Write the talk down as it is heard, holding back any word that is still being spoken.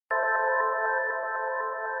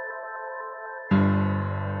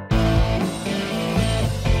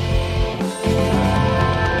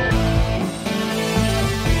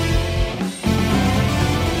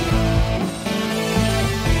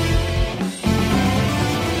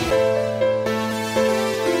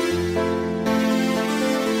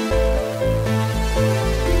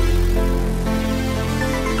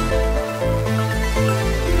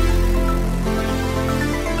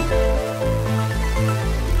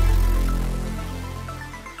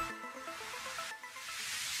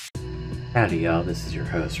Howdy y'all, this is your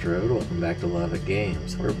host Road. Welcome back to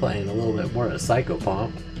Lovettgamez. We're playing a little bit more of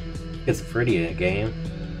Psychopomp, Schizophrenia game.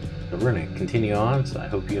 So we're going to continue on, so I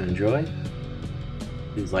hope you enjoy.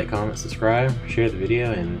 Please like, comment, subscribe, share the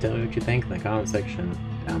video, and tell me what you think in the comment section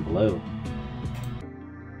down below.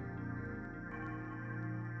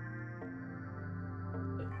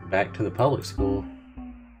 Back to the public school.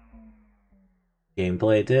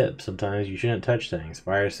 Gameplay tip. Sometimes you shouldn't touch things.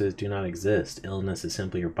 Viruses do not exist. Illness is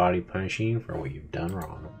simply your body punishing you for what you've done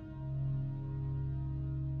wrong.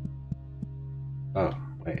 Oh,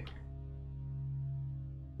 wait.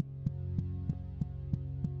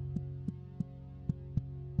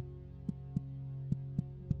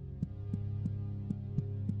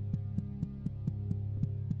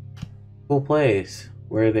 Cool place.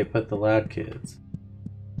 Where they put the loud kids.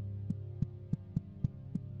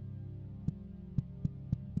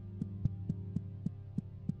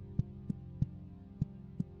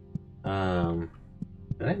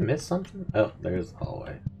 Did I miss something? Oh, there's the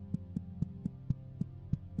hallway.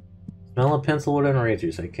 Smell a pencil wood and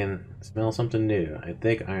razors. I can smell something new. I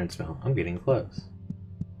think iron smell. I'm getting close.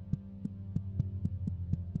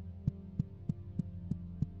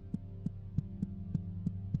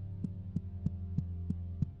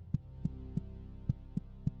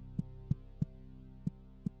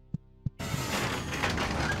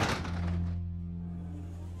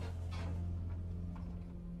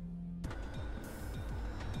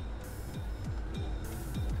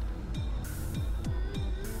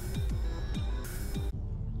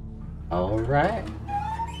 Alright.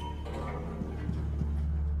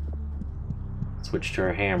 Switch to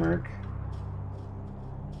our hammer.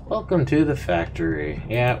 Welcome to the factory.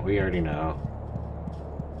 Yeah, we already know.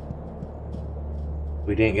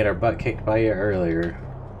 We didn't get our butt kicked by you earlier.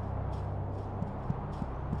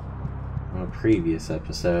 On a previous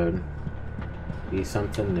episode. Be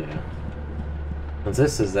something new. Since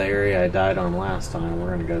this is the area I died on last time,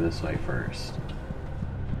 we're gonna go this way first.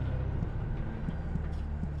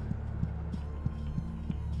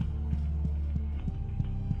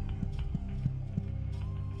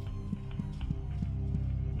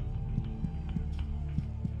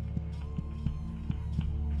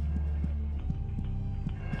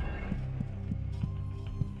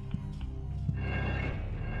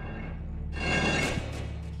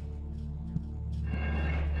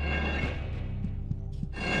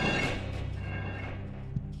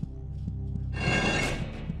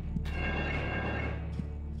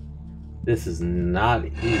 This is not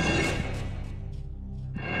easy.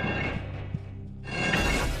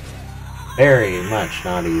 Very much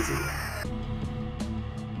not easy.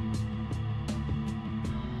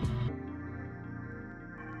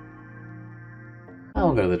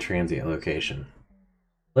 I'll go to the transient location.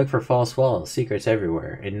 Look for false walls, secrets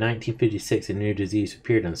everywhere. In 1956, a new disease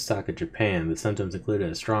appeared on the stock of Japan. The symptoms included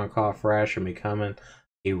a strong cough, rash, and becoming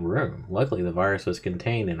a room. Luckily, the virus was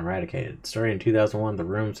contained and eradicated. Starting in 2001, the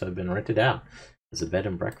rooms have been rented out as a bed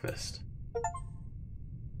and breakfast.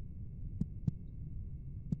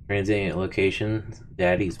 Transient location,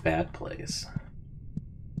 Daddy's Bad Place.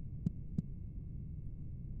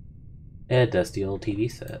 A dusty old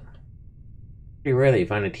TV set. Pretty rare that you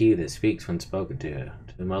find a TV that speaks when spoken to.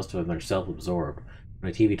 Most of them are self-absorbed.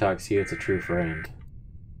 When a TV talks to you, it's a true friend.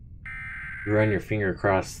 You run your finger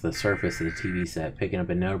across the surface of the TV set, picking up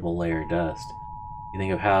a notable layer of dust. You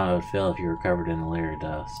think of how it would feel if you were covered in a layer of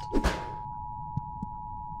dust.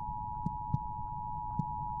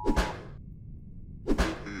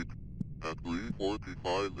 At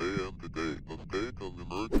 3:45 a.m. today, a state of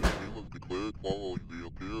emergency was declared following the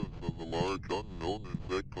appearance of a large unknown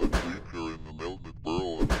insect-like creature in the Melbourne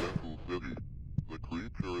borough of Central City. The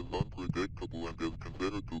creature is unpredictable and is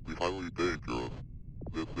considered to be highly dangerous.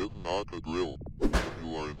 This is not a drill. If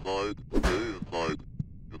you are inside, stay inside.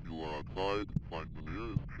 If you are outside, find the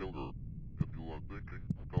nearest shelter. If you are thinking,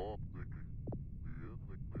 stop thinking. The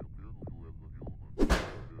insect may appear to you as a human.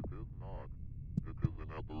 It is not. It is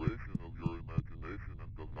an aberration of your imagination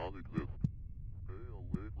and does not exist. Stay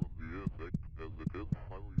away from the insect, as it is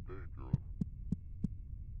highly dangerous.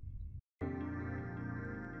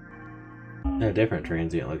 A different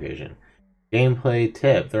transient location. Gameplay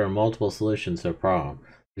tip. There are multiple solutions to a problem.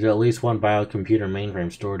 There's at least one biocomputer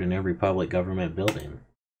mainframe stored in every public government building.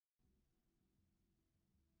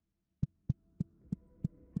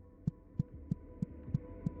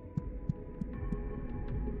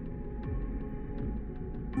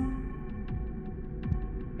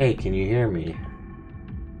 Hey, can you hear me?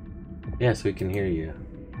 Yes, we can hear you.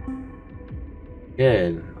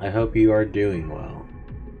 Good. I hope you are doing well.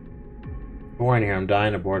 Born here, I'm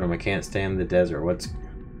dying of boredom. I can't stand the desert. What's...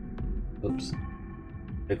 Oops.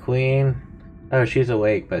 The queen? Oh, she's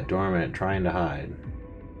awake but dormant, trying to hide.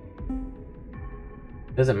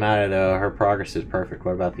 Doesn't matter though, her progress is perfect.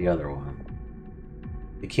 What about the other one?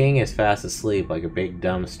 The king is fast asleep like a big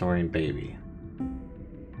dumb snoring baby.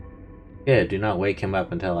 Good, do not wake him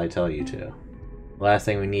up until I tell you to. The last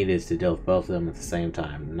thing we need is to deal with both of them at the same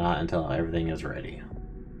time, not until everything is ready.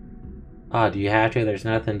 Ah, do you have to? There's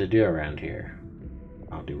nothing to do around here.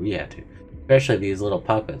 Oh, do we have to? Especially these little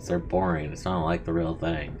puppets, they're boring, it's not like the real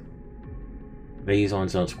thing. These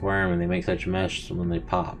ones don't squirm and they make such a mess when they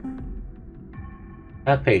pop.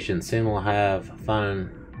 Have patience, soon we'll have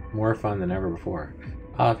fun, more fun than ever before.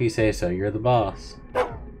 Ah, if you say so, you're the boss.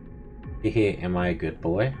 Hehe, am I a good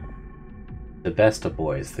boy? The best of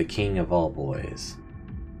boys, the king of all boys.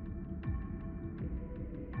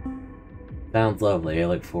 Sounds lovely, I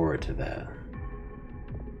look forward to that.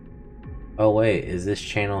 Oh wait, is this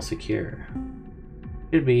channel secure?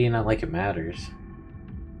 Should be, not like it matters.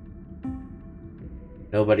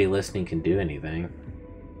 Nobody listening can do anything.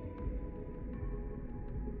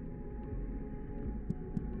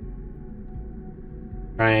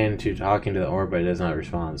 Trying to talking to the orb, but it does not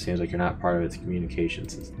respond. Seems like you're not part of its communication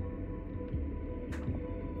system.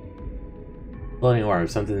 Floating orb,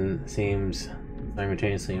 something seems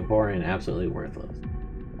simultaneously important and absolutely worthless.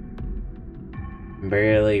 You can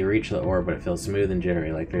barely reach the orb, but it feels smooth and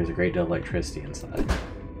jittery, like there's a great deal of electricity inside.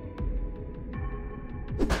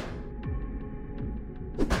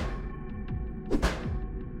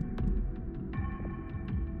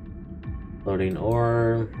 Floating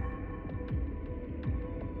orb.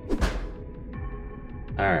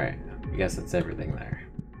 Alright, I guess that's everything there.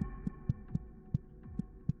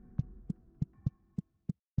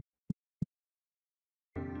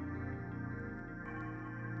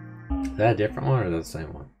 Is that a different one or the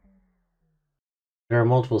same one? There are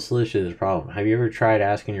multiple solutions to this problem. Have you ever tried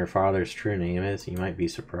asking your father's true name is? You might be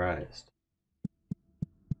surprised.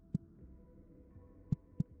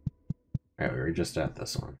 Alright, we were just at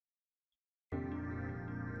this one.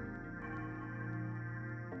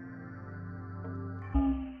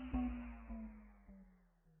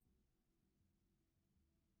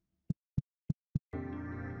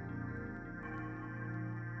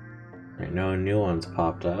 Alright, no new ones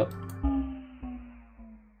popped up.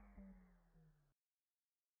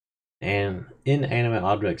 And inanimate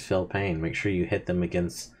objects feel pain. Make sure you hit them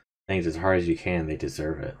against things as hard as you can. They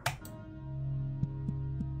deserve it.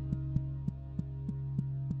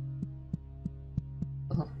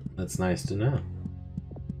 Oh, that's nice to know.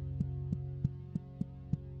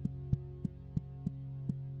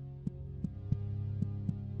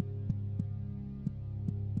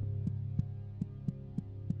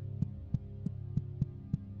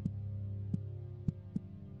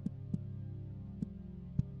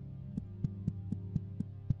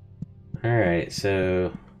 Alright,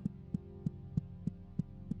 so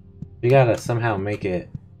we gotta somehow make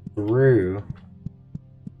it through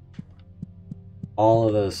all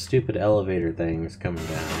of those stupid elevator things coming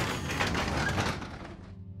down.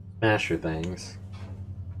 Smasher things.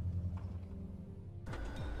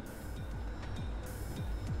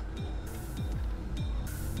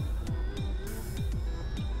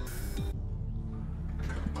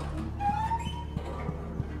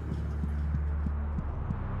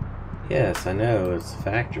 Yes, I know, it's a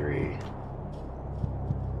factory.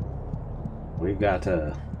 We've got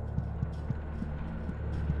to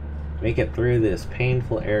make it through this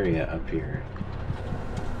painful area up here.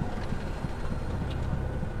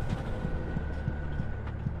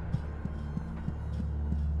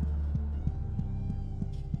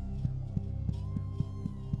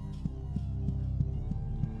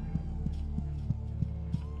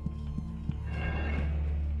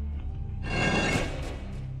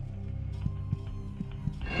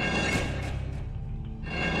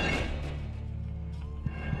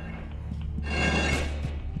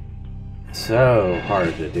 So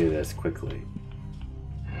hard to do this quickly.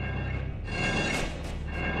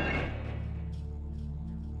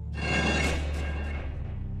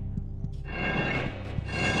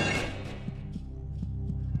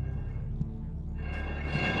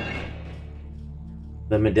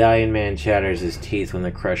 The medallion man chatters his teeth when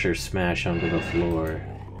the crushers smash onto the floor.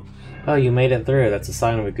 Oh, you made it through. That's a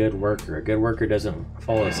sign of a good worker. A good worker doesn't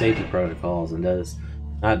follow safety protocols and does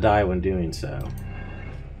not die when doing so.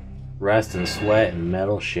 Rust and sweat and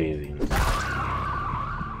metal shavings.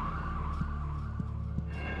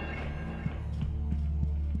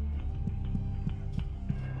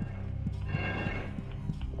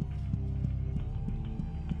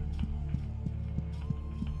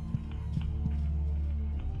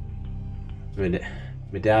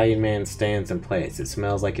 Medallion man stands in place. It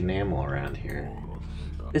smells like enamel around here.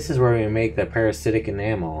 This is where we make the parasitic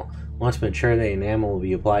enamel. Once mature, the enamel will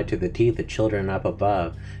be applied to the teeth of children up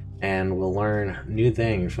above, and will learn new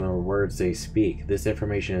things from the words they speak. This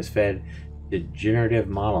information is fed to generative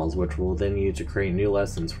models, which we'll then use to create new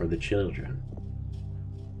lessons for the children.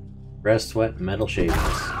 Rest, sweat, metal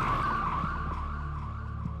shavings.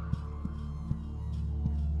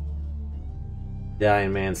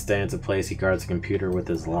 Dying man stands in place. He guards the computer with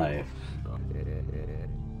his life.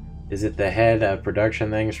 Is it the head of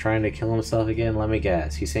production things trying to kill himself again? Let me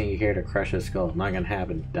guess. He sent you here to crush his skull. Not gonna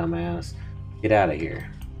happen, dumbass. Get out of here.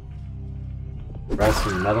 Rust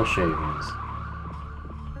and metal shavings.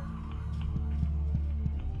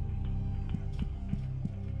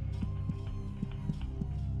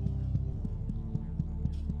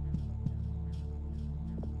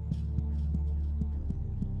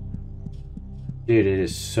 Dude, it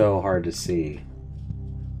is so hard to see.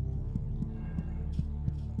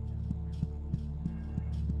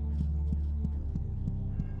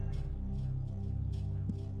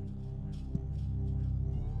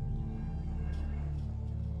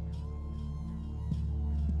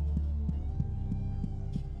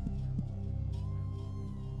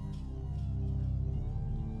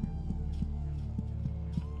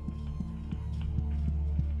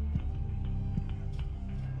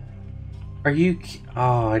 Are you...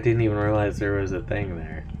 Oh, I didn't even realize there was a thing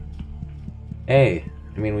there. Hey,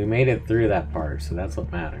 I mean, we made it through that part, so that's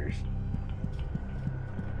what matters.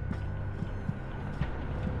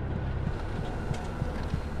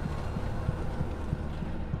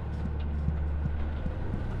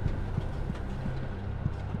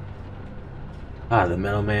 Ah, the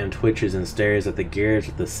metal man twitches and stares at the gears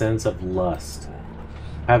with a sense of lust.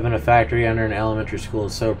 Having a factory under an elementary school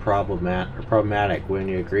is so problematic. When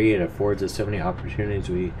you agree, it affords us so many opportunities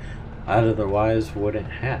we otherwise wouldn't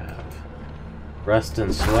have. Rust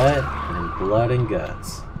and sweat, and blood and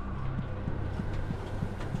guts.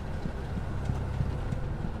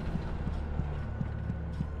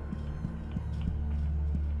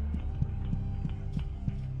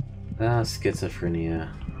 Ah,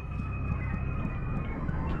 schizophrenia.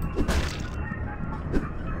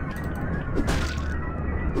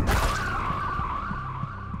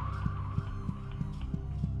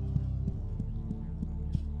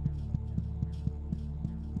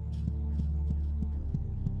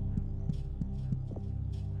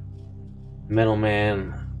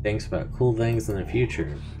 Middleman thinks about cool things in the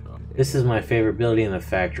future. This is my favorite ability in the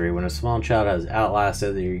factory. When a small child has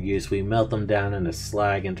outlasted their use, we melt them down into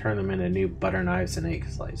slag and turn them into new butter knives and egg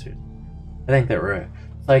slicers. I think that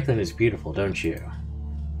recycling is beautiful, don't you?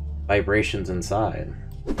 Vibrations inside.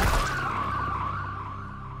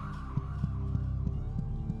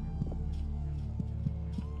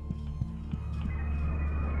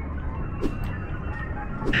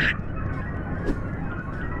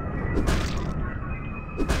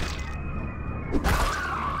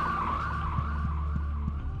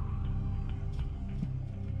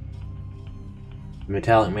 The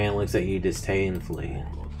metallic man looks at you disdainfully.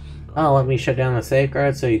 Oh, let me shut down the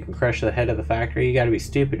safeguard so you can crush the head of the factory? You gotta be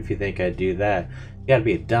stupid if you think I'd do that. You gotta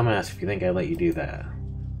be a dumbass if you think I'd let you do that.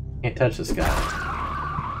 Can't touch this guy.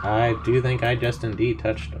 I do think I just indeed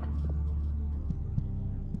touched him.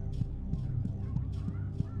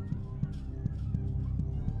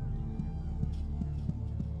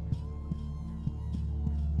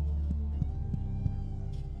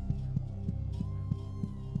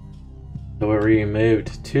 So we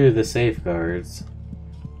removed two of the safeguards.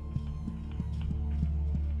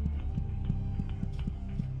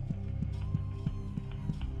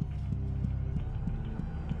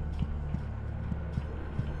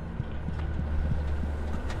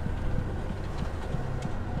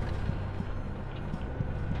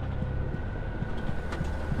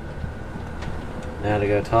 Now to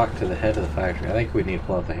go talk to the head of the factory. I think we need to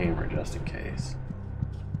pull out the hammer just in case.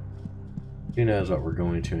 Who knows what we're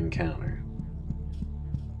going to encounter.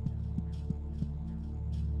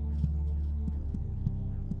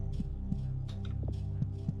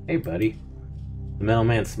 Hey, buddy. The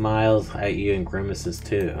middleman smiles at you and grimaces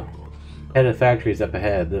too. Head of the factory's up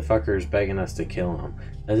ahead. The fucker's begging us to kill him.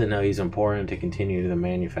 Doesn't know he's important to continue to the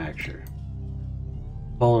manufacture.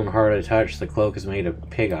 Cold and hard to touch, the cloak is made of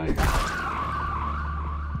pig iron.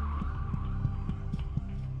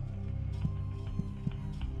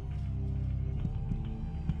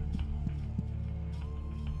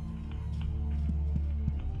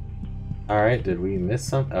 Alright, did we miss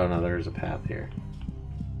something? Oh no, there's a path here.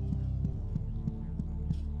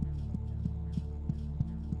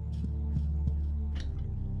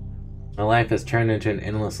 My life has turned into an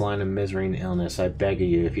endless line of misery and illness. I beg of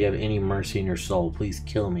you, if you have any mercy in your soul, please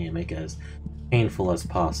kill me and make us painful as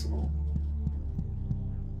possible.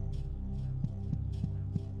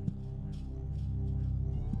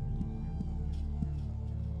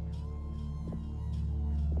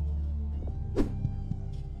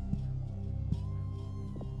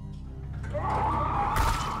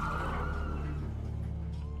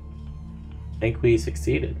 I think we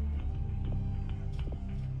succeeded.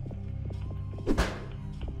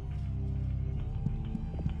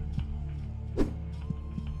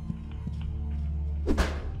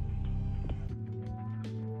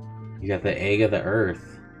 You got the egg of the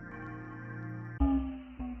earth.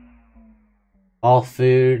 All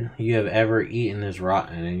food you have ever eaten is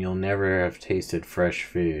rotten, and you'll never have tasted fresh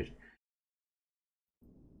food.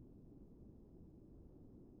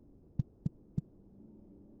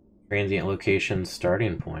 Transient location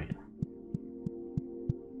starting point.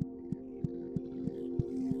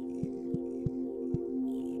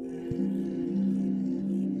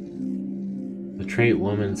 The trait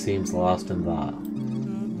woman seems lost in thought.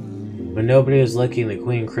 When nobody is looking, the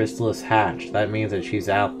queen chrysalis hatched. That means that she's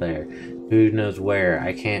out there. Who knows where?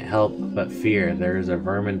 I can't help but fear there is a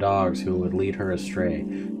vermin dogs who would lead her astray.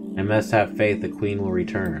 I must have faith the queen will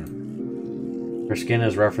return. Her skin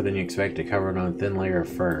is rougher than you expected, covered on a thin layer of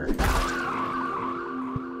fur.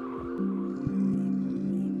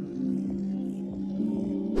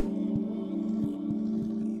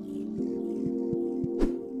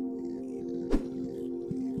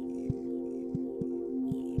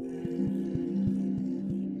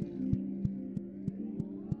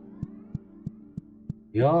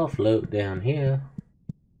 Y'all float down here.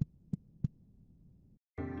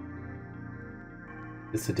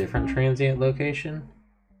 Is this a different transient location?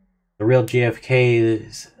 The real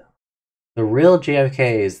JFK's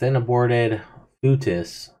then aborted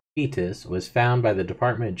fetus was found by the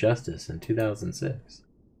Department of Justice in 2006.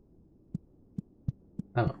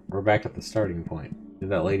 Oh, we're back at the starting point. Did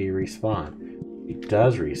that lady respawn? She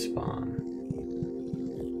does respawn.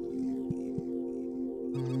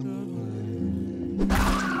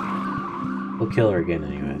 We'll kill her again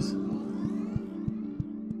anyways.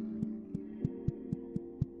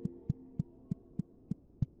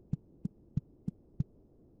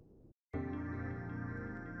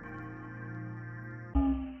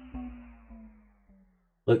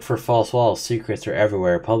 Look for false walls. Secrets are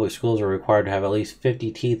everywhere. Public schools are required to have at least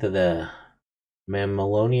 50 teeth of the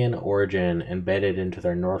mammalian origin embedded into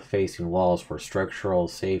their north-facing walls for structural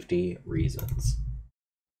safety reasons.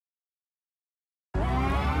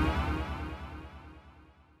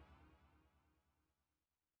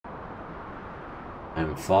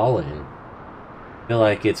 I'm falling. I feel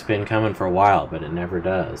like it's been coming for a while, but it never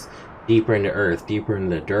does. Deeper into earth, deeper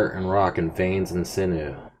into dirt and rock and veins and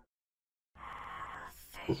sinew.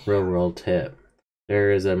 Real tip.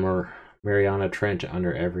 There is a Mariana Trench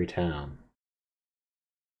under every town.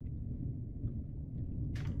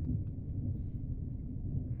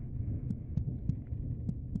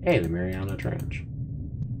 Hey, the Mariana Trench.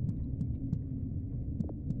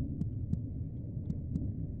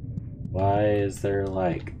 Why is there,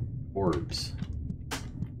 like, orbs?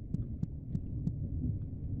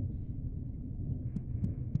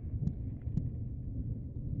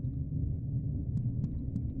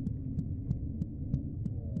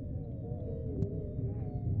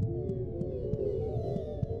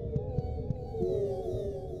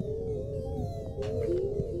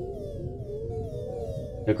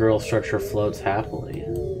 The girl structure floats happily. ...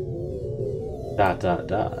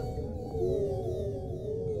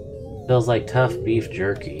 Feels like tough beef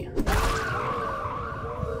jerky.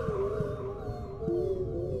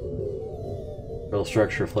 Girl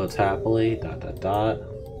structure floats happily. ...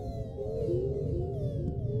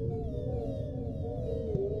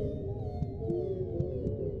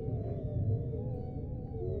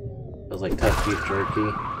 Feels like tough beef jerky.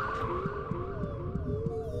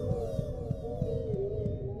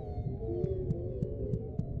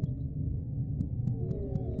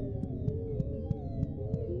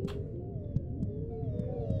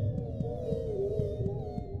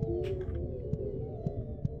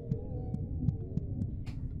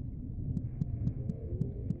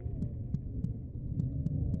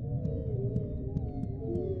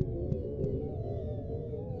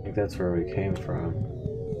 That's where we came from.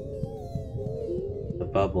 The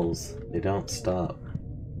bubbles, they don't stop.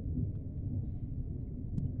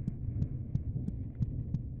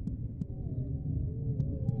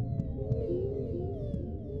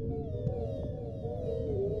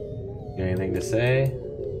 Got anything to say?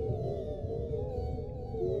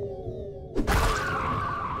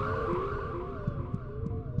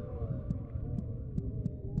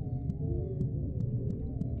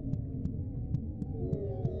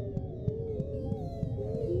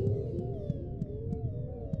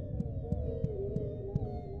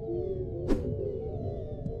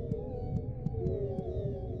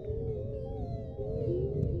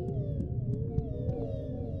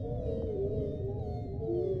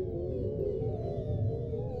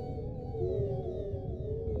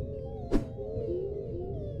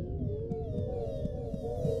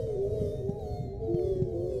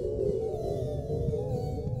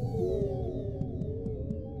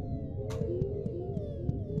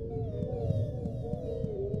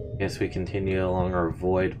 Guess we continue along our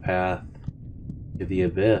void path to the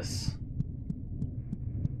abyss.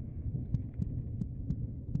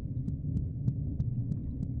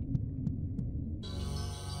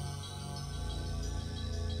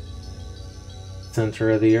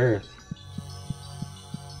 Center of the earth.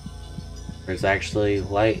 There's actually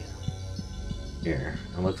light here.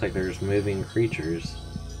 It looks like there's moving creatures.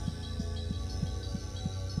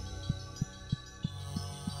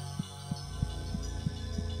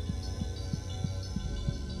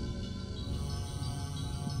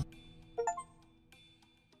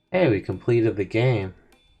 Hey, we completed the game.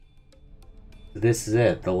 This is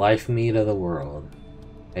it, the life meat of the world.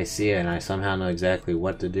 I see it and I somehow know exactly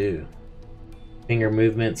what to do. Finger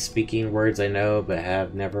movements, speaking words I know but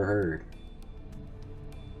have never heard.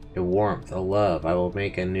 A warmth, a love I will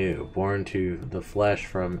make anew, born to the flesh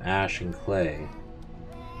from ash and clay.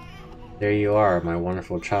 There you are, my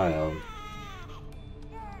wonderful child.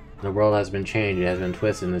 The world has been changed, it has been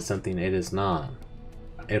twisted into something it is not.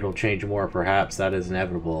 It'll change more, perhaps that is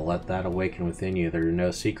inevitable. Let that awaken within you. There are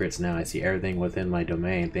no secrets now. I see everything within my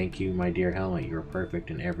domain. Thank you, my dear helmet. You are perfect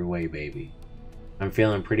in every way, baby. I'm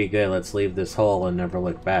feeling pretty good. Let's leave this hole and never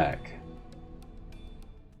look back.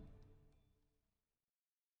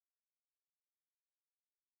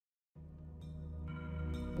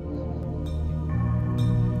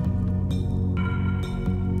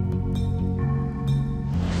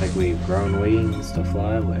 Like we've grown wings to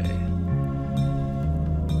fly away.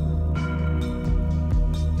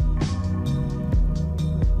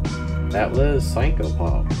 That was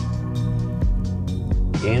Psychopomp.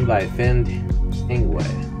 Game by Finn Ingwe.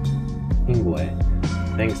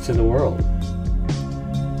 Thanks to the world.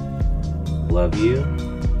 Love you.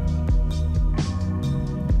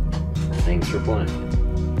 Thanks for playing.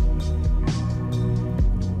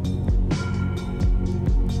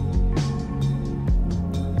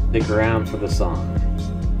 Stick around for the song.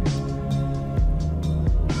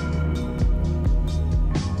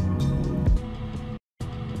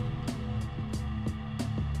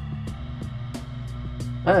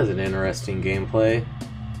 That is an interesting gameplay.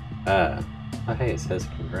 Oh hey, it says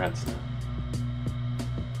congrats now.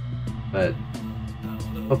 But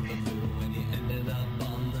oh,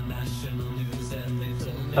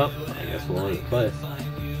 I guess we'll let it play.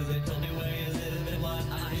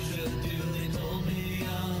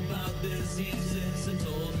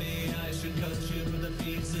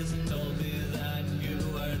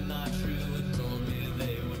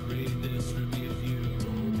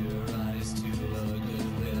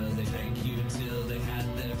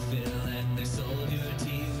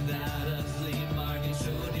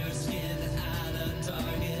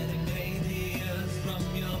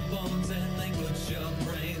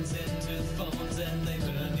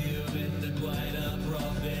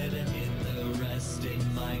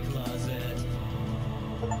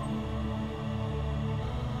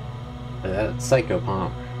 That's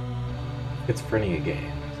Psychopomp. Schizophrenia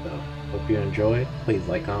game. So, hope you enjoyed. Please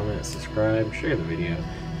like, comment, subscribe, share the video.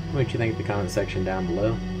 What you think in the comment section down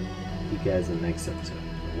below. See you guys in the next episode.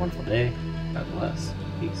 Have a wonderful day. God bless.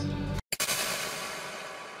 Peace.